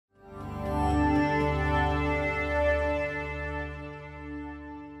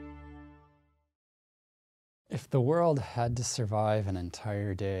If the world had to survive an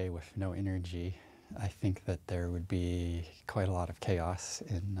entire day with no energy, I think that there would be quite a lot of chaos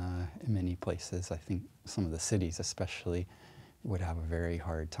in many places. I think some of the cities especially would have a very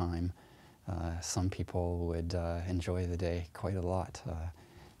hard time. Some people would enjoy the day quite a lot.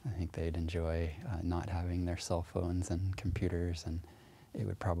 I think they'd enjoy not having their cell phones and computers, and it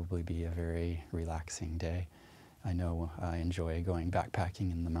would probably be a very relaxing day. I know I enjoy going backpacking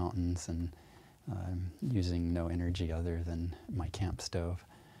in the mountains and using no energy other than my camp stove.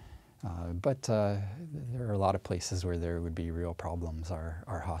 But there are a lot of places where there would be real problems.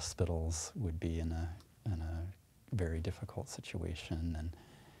 Our hospitals would be in a very difficult situation, and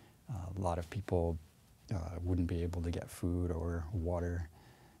a lot of people wouldn't be able to get food or water.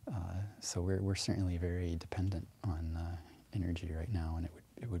 So we're certainly very dependent on energy right now, and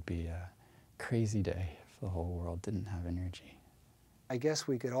it would be a crazy day if the whole world didn't have energy. I guess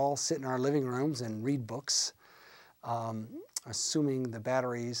we could all sit in our living rooms and read books, assuming the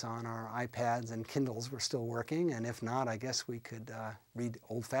batteries on our iPads and Kindles were still working, and if not, I guess we could read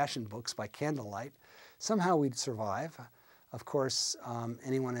old-fashioned books by candlelight. Somehow we'd survive. Of course,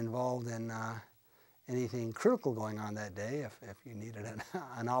 anyone involved in anything critical going on that day, if you needed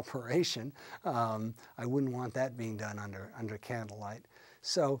an operation, I wouldn't want that being done under candlelight.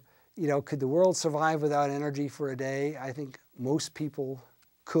 So, you know, could the world survive without energy for a day? I think most people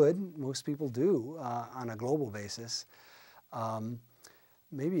could, most people do on a global basis.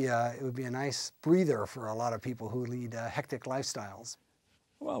 Maybe it would be a nice breather for a lot of people who lead hectic lifestyles.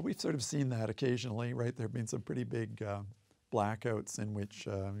 Well, we've sort of seen that occasionally, right? There have been some pretty big blackouts in which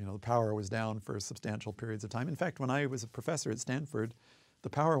you know, the power was down for substantial periods of time. In fact, when I was a professor at Stanford, the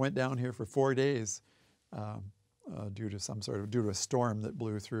power went down here for 4 days due to a storm that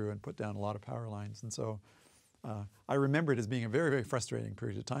blew through and put down a lot of power lines. And so I remember it as being a very, very frustrating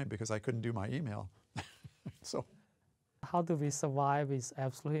period of time because I couldn't do my email. So. How do we survive with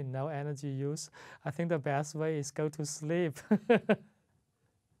absolutely no energy use? I think the best way is go to sleep.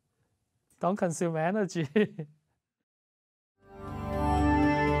 Don't consume energy.